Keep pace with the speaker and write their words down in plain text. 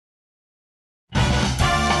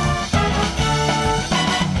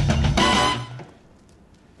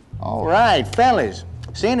right, fellas.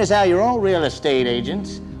 Seeing as how you're all real estate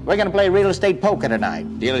agents, we're gonna play real estate poker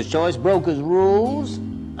tonight. Dealer's choice, broker's rules.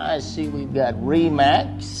 I see we've got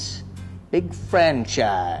Remax, big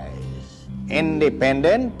franchise,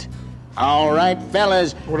 independent. All right,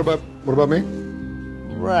 fellas. What about me?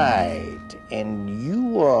 Right, and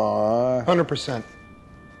you are... 100%.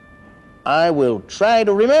 I will try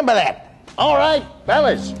to remember that. All right,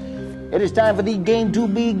 fellas. It is time for the game to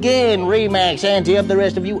begin. Remax, ante up. The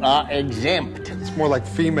rest of you are exempt. It's more like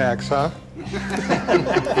Fee-Max, huh?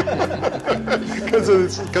 Because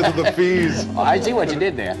of the fees. Oh, I see what you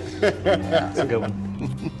did there. That's a good one.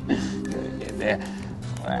 Did there.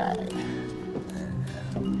 Right.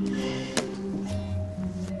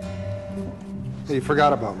 Hey, you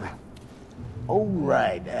forgot about me. Oh,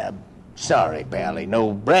 right. Sorry, Pally.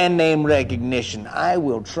 No brand name recognition. I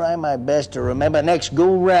will try my best to remember next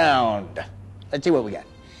go round. Let's see what we got.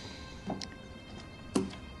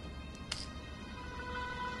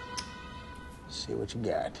 See what you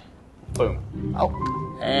got. Boom. Oh,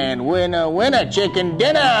 and winner, chicken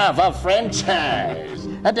dinner for franchise.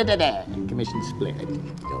 Da-da-da-da. Commission split.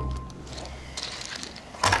 Go.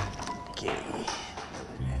 Okay.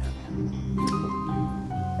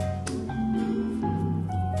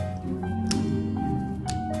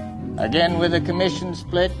 Again with a commission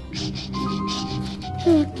split.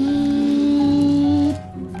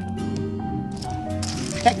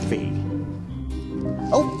 Tech fee.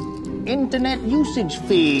 Oh, internet usage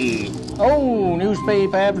fee. Oh,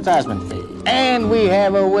 newspaper advertisement fee. And we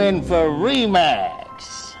have a win for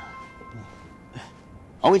Remax.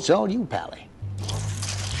 Oh, it's all you, Pally.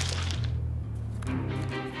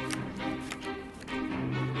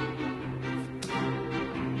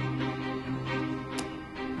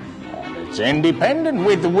 It's independent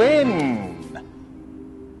with the win.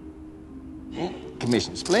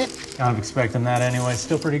 Commission split. Kind of expecting that anyway.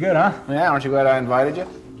 Still pretty good, huh? Yeah, aren't you glad I invited you?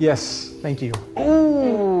 Yes, thank you.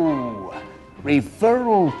 Ooh,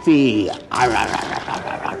 referral fee.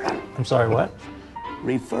 I'm sorry, what?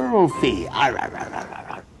 Referral fee.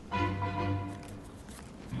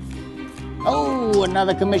 Oh,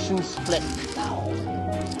 another commission split.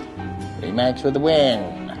 Remax with the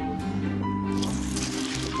win.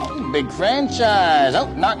 Oh, big franchise.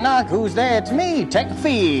 Oh, knock, knock. Who's there? It's me, Tech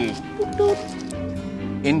fee. Doot, doot.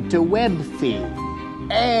 Interweb fee.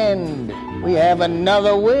 And we have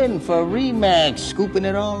another win for Remax, scooping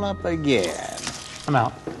it all up again. I'm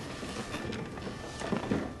out.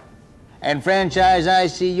 And franchise, I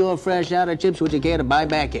see you're fresh out of chips. Would you care to buy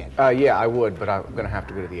back in? Yeah, I would, but I'm gonna have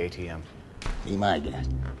to go to the ATM. Be my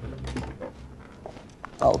guest.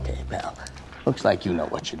 Okay, pal. Looks like you know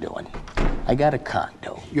what you're doing. I got a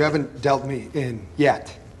condo. You haven't dealt me in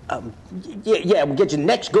yet. Yeah, we'll get you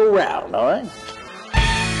next go round, all right?